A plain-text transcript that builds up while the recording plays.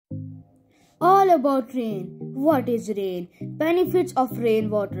all about rain. What is rain? Benefits of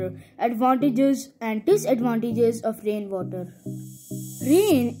rainwater, advantages and disadvantages of rainwater.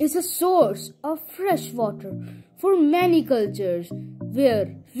 Rain is a source of fresh water for many cultures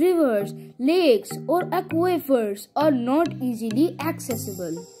where rivers, lakes or aquifers are not easily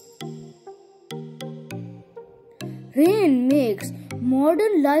accessible. Rain makes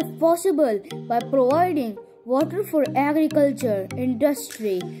modern life possible by providing water for agriculture,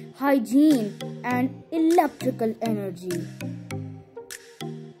 industry, hygiene, and electrical energy.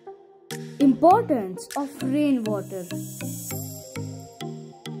 Importance of rainwater.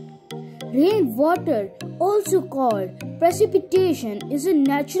 Rainwater, also called precipitation, is a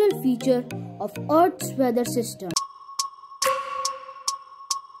natural feature of Earth's weather system.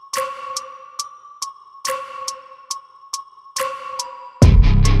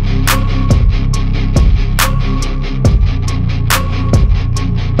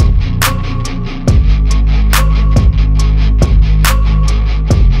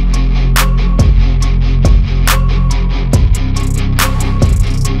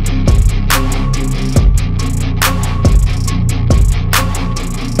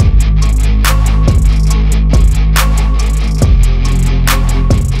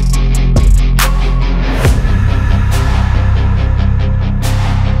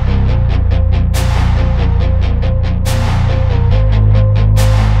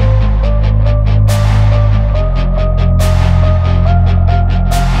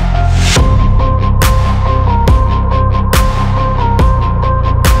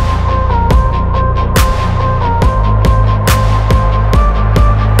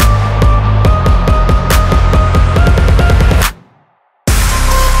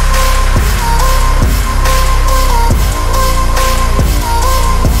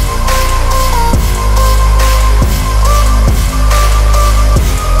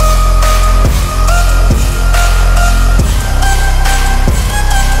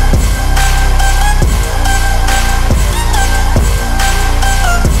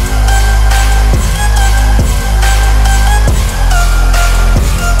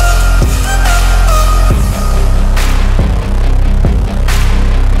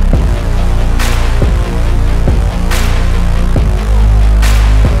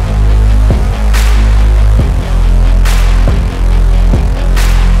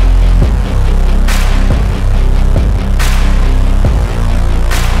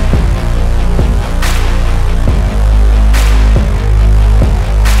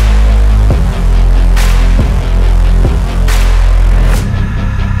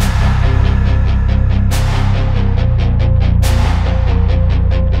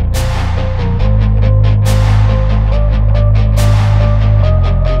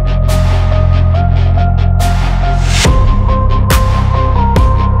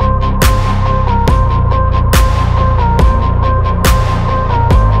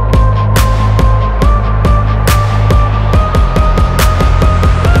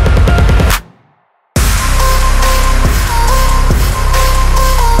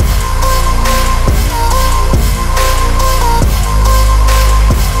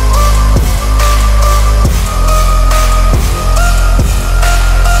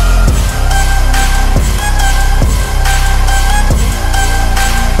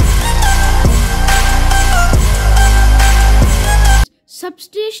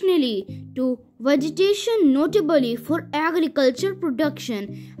 Substantially to vegetation, notably for agriculture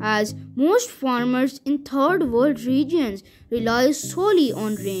production, as most farmers in third world regions rely solely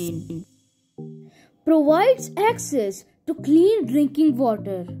on rain. Provides access to clean drinking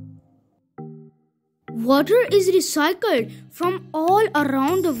water. Water is recycled from all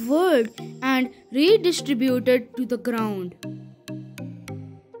around the world and redistributed to the ground.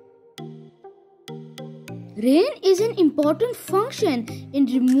 Rain is an important function in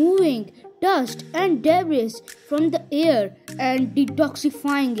removing dust and debris from the air and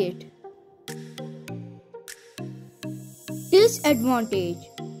detoxifying it. Disadvantage.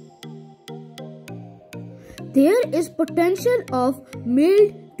 There is potential of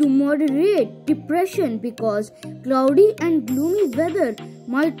mild to moderate depression because cloudy and gloomy weather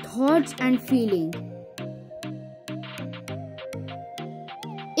might thoughts and feeling.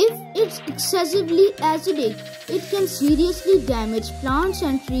 If it's excessively acidic, it can seriously damage plants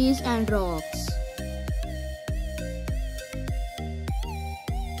and trees and rocks.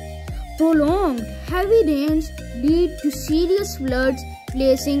 Prolonged heavy rains lead to serious floods,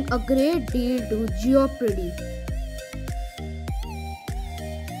 placing a great deal to jeopardy.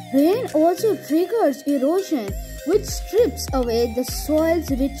 Rain also triggers erosion, which strips away the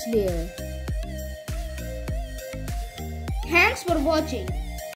soil's rich layer. Thanks for watching.